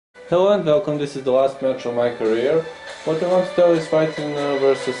Hello and welcome, this is the last match of my career. What I want to tell is fighting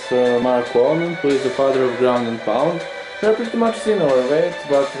versus Mark Coleman, who is the father of ground and pound. They're pretty much similar weights,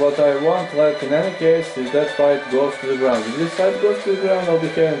 but what I want, like in any case, is that fight goes to the ground. If this fight goes to the ground, I'll be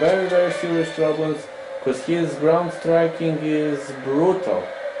having very serious problems, because his ground striking is brutal.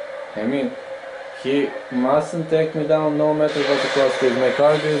 I mean, he mustn't take me down no matter what the cost is. My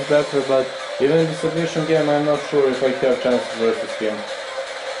cardio is better, but even in the submission game, I'm not sure if I have chances versus him.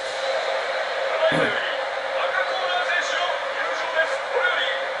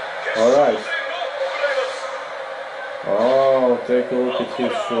 Alright. Oh, take a look at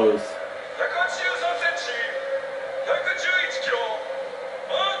his shoes.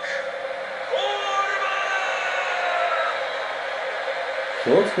 He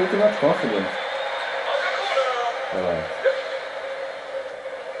looks pretty much confident. Alright.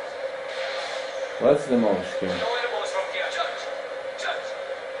 Let's demolish him.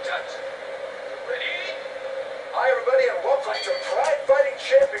 Hi everybody and welcome to Pride Fighting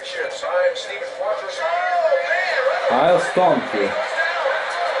Championships. I'm Stephen Quattros. Oh man! I'll stomp you.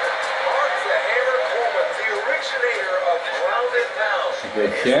 Mark the Hammer Coleman, the originator of ground and pound. The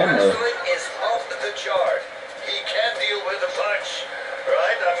hammer? His wrestling is off the chart. He can deal with a punch,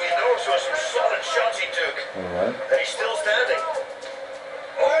 right? I mean, those were some solid shots he took. Alright. And he's still standing.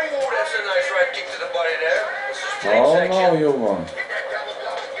 Oh, that's a nice right kick to the body there. This is plain Oh section. no, you won.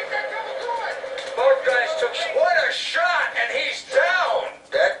 Both guys took what a shot, and he's down.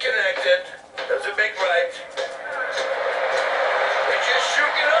 That connected. That's a big right. They're just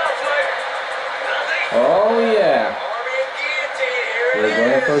shooting it off like nothing. Oh yeah. Army and guillotine, here We're it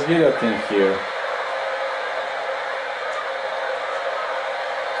going is. for guillotine here.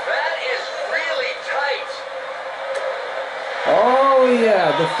 That is really tight. Oh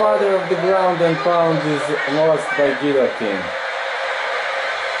yeah, the father of the ground and pound is lost by guillotine.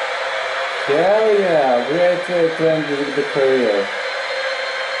 Hell yeah, great way to end the career.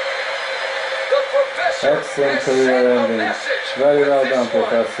 The professor Excellent has career sent a ending. message Very with well this done, one.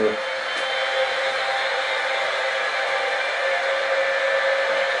 Professor.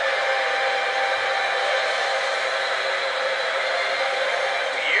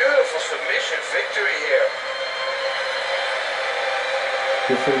 Beautiful submission victory here.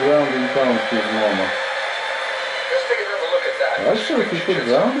 He should ground and pound his mama. Let's take another look at that. Actually, he could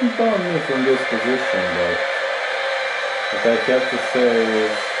ground and pound me from this position, but what I have to say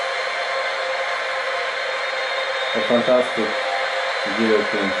is a fantastic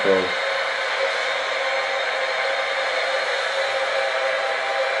guillotine throw.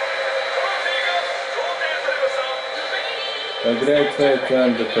 A great way to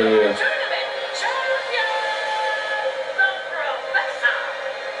end the career.